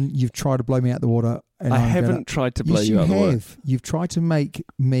gone and you've tried to blow me out the water. And I haven't tried to blow yes, you out the water. You've tried to make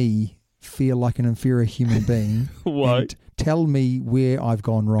me feel like an inferior human being. Why? And tell me where I've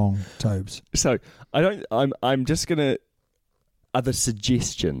gone wrong, Tobes. So I'm just going to... Other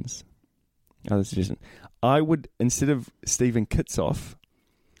suggestions. I would, instead of Stephen Kitsoff,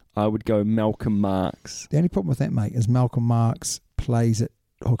 I would go Malcolm Marks. The only problem with that, mate, is Malcolm Marks plays at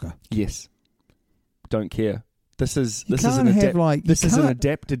hooker. Yes. Don't care. This is an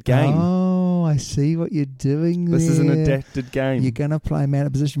adapted game. Oh, I see what you're doing there. This is an adapted game. You're going to play him out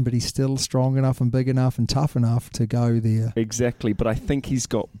of position, but he's still strong enough and big enough and tough enough to go there. Exactly, but I think he's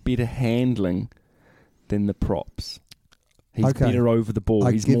got better handling than the props. He's better over the ball.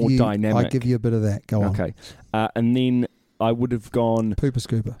 He's more dynamic. I give you a bit of that. Go on. Okay. And then I would have gone... Pooper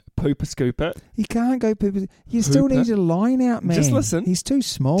Scooper. You can't go Pooper. You still need a line out, man. Just listen. He's too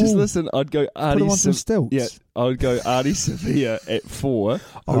small. Just listen. I'd go Artie... Put him on some stilts. Yeah. I would go Artie Sevilla at 4.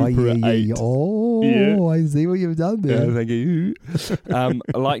 Oh, Hooper at 8. Yeah. Oh, yeah. I see what you've done there. Yeah, thank you.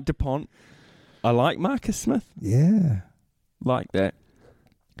 I like DuPont. I like Marcus Smith. Yeah. Like that.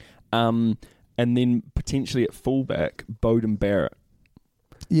 And then potentially at fullback, Bowden Barrett.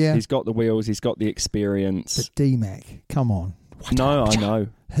 Yeah. He's got the wheels, he's got the experience. But D-Mac, come on. No, I know.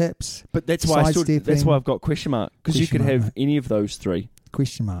 Hips. But that's why I've got question mark. Because you could have any of those three.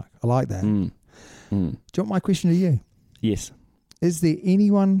 Question mark. I like that. Mm. Do you want my question to you? Yes. Is there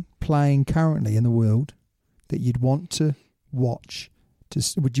anyone playing currently in the world that you'd want to watch?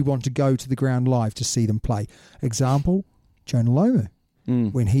 Would you want to go to the ground live to see them play? Example, Jonah Lomu.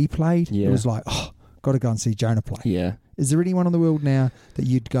 When he played, it was like, got to go and see Jonah play. Yeah. Is there anyone in the world now that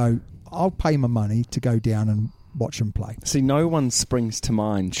you'd go, I'll pay my money to go down and watch him play? See, no one springs to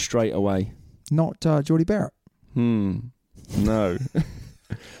mind straight away. Not Geordie Barrett. No.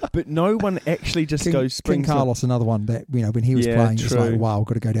 But no one actually just goes springs. King Carlos, another one that, when he was playing, it was like, wow, I've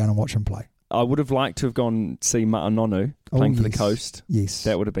got to go down and watch him play. I would have liked to have gone see Matanonu playing for the Coast. Yes.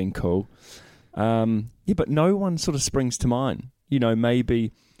 That would have been cool. But no one sort of springs to mind.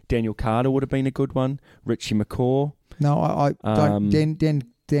 Maybe Daniel Carter would have been a good one. Richie McCaw. No, I don't.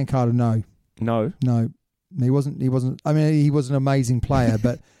 Dan Carter, no. No. He wasn't. I mean, he was an amazing player,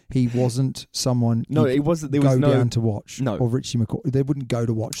 but he wasn't someone. No, he wasn't. There was down to watch. No, or Richie McCaw. They wouldn't go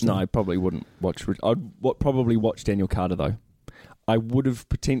to watch them. No, I probably wouldn't watch. I'd probably watch Daniel Carter though. I would have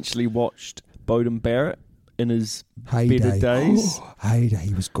potentially watched Bowden Barrett in his better days. Heyday,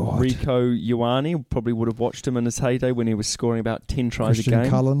 he was good. Rico Ioane, probably would have watched him in his heyday when he was scoring about 10 tries Christian a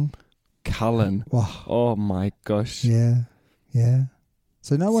game. Cullen. Wow. Oh my gosh. Yeah.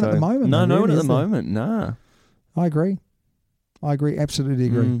 So no one at the moment. No, no really, one at the there? moment. Nah. I agree. Absolutely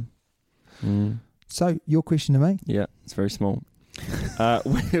agree. So your question to me? Yeah, it's very small.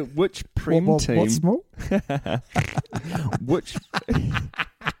 Which Prem team? What's small?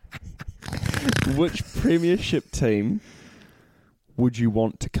 Which Premiership team would you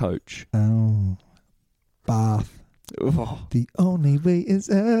want to coach? Oh, Bath. Oh. The only way is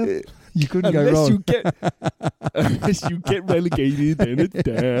up. You couldn't go wrong. Unless you get relegated, then it's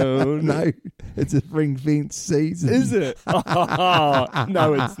down. No, it's a ring fence season. Is it?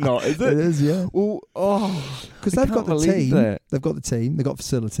 No, it's not. Is it? It is, yeah. Because they've got the team. They've got the team. They've got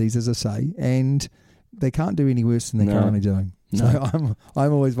facilities, as I say, and they can't do any worse than they're currently doing. So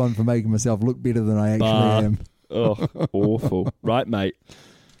I'm always one for making myself look better than I actually am. Oh, awful. Right, mate.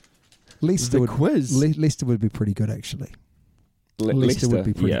 Leicester would be pretty good, actually. Leicester would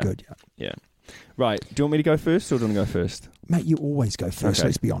be pretty good, yeah. Right. Do you want me to go first or do you want to go first? Mate, you always go first,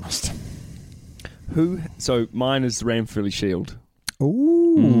 let's be honest. So mine is Ranfurly Shield.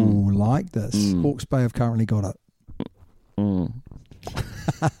 Ooh, like this. Hawke's Bay have currently got it.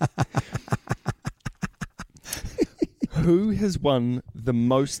 Who has won the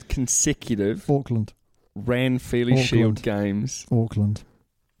most consecutive Auckland Ranfurly Shield games? Auckland.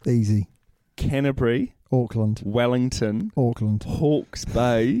 Easy. Canterbury. Auckland. Wellington. Auckland. Hawke's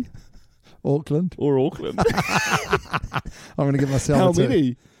Bay. Auckland. Or Auckland. I'm going to give myself How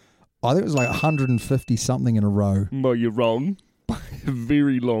many? I think it was like 150 something in a row. Well, you're wrong. By a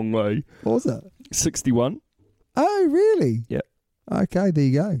very long way. What was it? 61. Oh, really? Yeah. Okay, there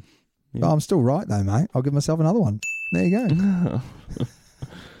you go. Yeah. But I'm still right though, mate. I'll give myself another one. There you go.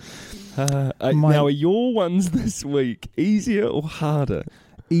 Now, are your ones this week easier or harder?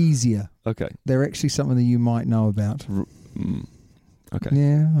 Easier. Okay. They're actually something that you might know about. Okay.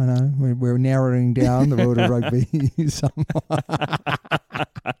 Yeah, I know. We're narrowing down the world of rugby somewhat.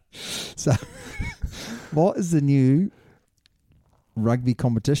 So, what is the new rugby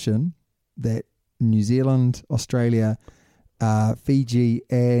competition that New Zealand, Australia, Fiji,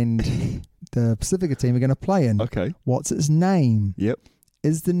 and the Pacifica team are going to play in? Okay. What's its name? Yep.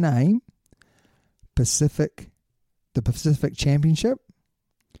 Is the name the Pacific Championship,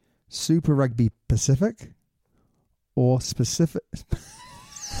 Super Rugby Pacific, or Pacific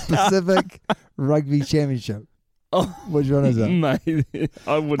Rugby Championship? Oh, which one is it? Mate,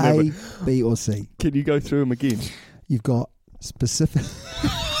 I wouldn't have A, B, or C? Can you go through them again? You've got Pacific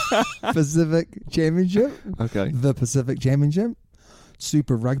Championship, Okay. the Pacific Championship,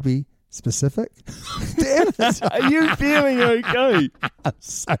 Super Rugby Pacific. Damn it! Are you feeling okay? I'm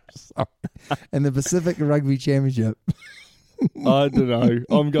so sorry. And the Pacific Rugby Championship. I don't know.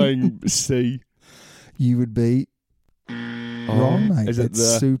 I'm going C. You would be wrong, mate. Is it It's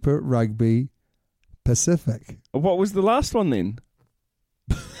the Super Rugby Pacific. What was the last one then?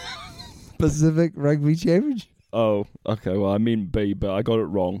 Pacific Rugby Championship. Oh, okay. Well, I meant B, but I got it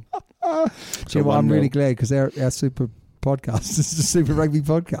wrong. Yeah, well, I'm 1-0. really glad because our Super podcast is a Super Rugby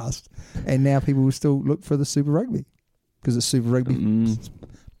podcast, and now people will still look for the Super Rugby because it's Super Rugby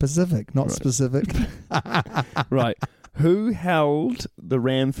Pacific, not specific. Right. Who held the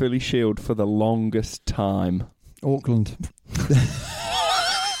Ranfurly Shield for the longest time? Auckland.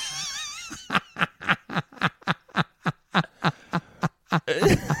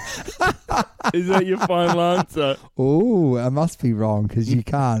 Is that your final answer? Oh, I must be wrong because you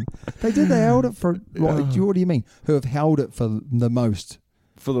can't. They held it for. What do you mean? Who have held it for the most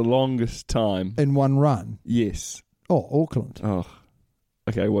For the longest time. in one run? Yes. Oh, Auckland. Oh.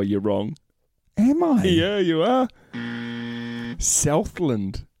 Okay, well, you're wrong. Am I? Yeah, you are.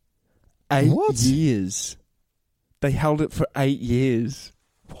 Southland. 8 What? years. They held it for 8 years.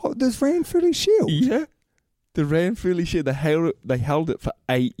 What? The Ranfurly Shield? Yeah. The Ranfurly Shield. They held it for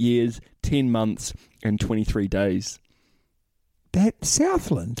 8 years, 10 months, and 23 days. That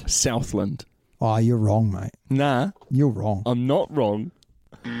Southland? Southland. Oh, you're wrong, mate. Nah, You're wrong. I'm not wrong.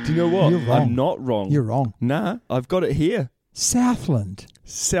 Do you know what? You're wrong. I'm not wrong. You're wrong. Nah, I've got it here. Southland.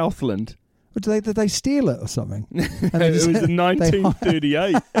 Southland. But did they steal it or something? And It was in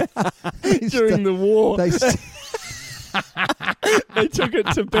 1938 during the war. They They took it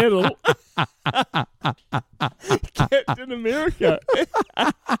to battle. Captain America.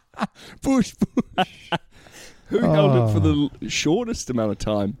 Push. Who held it for the shortest amount of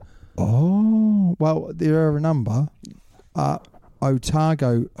time? Oh, well, there are a number.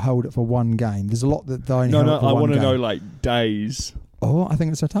 Otago held it for one game. There's a lot that they only No, held it for I one want to game. know like days. Oh, I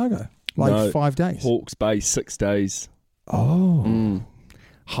think it's Otago. Like No, 5 days. Hawke's Bay, 6 days. Oh.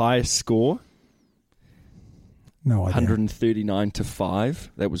 Highest score, No idea. 139 to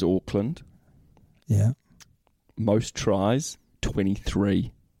 5. That was Auckland. Yeah. Most tries,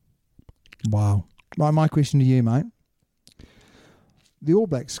 23. Wow. My question to you, mate. The All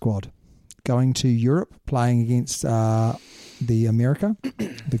Blacks squad going to Europe, playing against the America,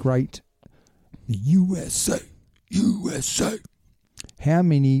 the great USA. How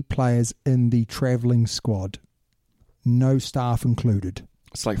many players in the travelling squad? No staff included.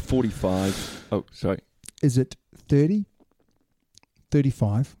 It's like 45. Oh, sorry. Is it 30,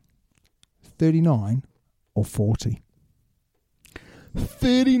 35, 39, or 40?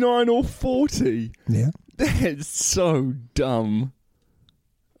 39 or 40? Yeah. That's so dumb.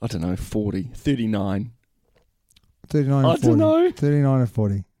 I don't know, 40. 39. 39 or I 40. don't know. 39 or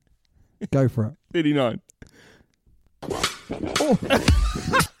 40. Go for it. 39. Oh,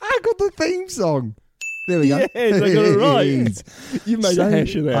 I got the theme song. There we go. Yes, I got it right. You made a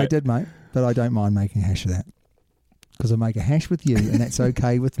hash of that. I did, mate, but I don't mind making a hash of that because I make a hash with you, and that's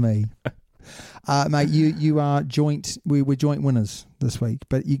okay with me. Mate, you are joint. We're joint winners this week,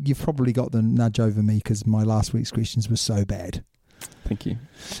 but you've probably got the nudge over me because my last week's questions were so bad. Thank you.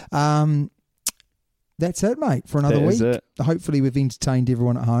 That's it, mate, for another That week. is it. Hopefully, we've entertained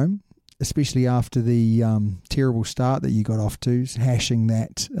everyone at home, especially after the terrible start that you got off to, hashing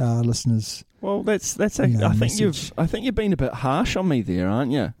that listeners. Well, that's. You know, I think message. you've been a bit harsh on me there,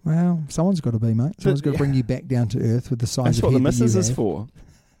 aren't you? Well, someone's got to be, mate. Someone's got to bring you back down to earth with the size That's of what the head that you missus is have. for.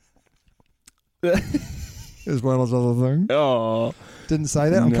 As well as other things. Oh, Didn't say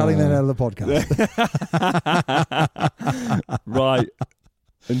that. I'm cutting that out of the podcast. right.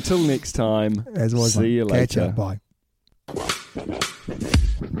 Until next time. As always, See mate. you Catch later. up. Bye.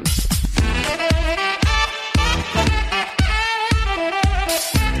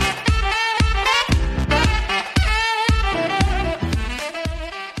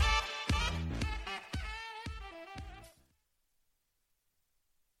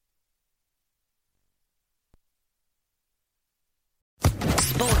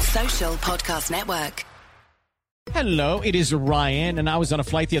 Social Podcast Network. Hello, it is Ryan, and I was on a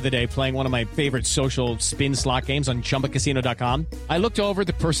flight the other day playing one of my favorite social spin slot games on ChumbaCasino.com. I looked over at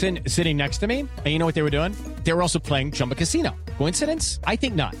the person sitting next to me, and you know what they were doing? They were also playing Chumba Casino. Coincidence? I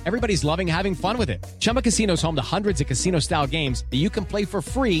think not. Everybody's loving having fun with it. Chumba Casino is home to hundreds of casino-style games that you can play for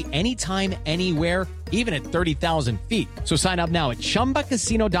free anytime, anywhere, even at 30,000 feet. So sign up now at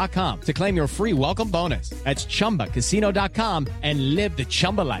ChumbaCasino.com to claim your free welcome bonus. That's ChumbaCasino.com and live the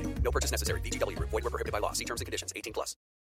Chumba life. No purchase necessary. VGW Group. Void where prohibited by law. See terms and conditions. 18+.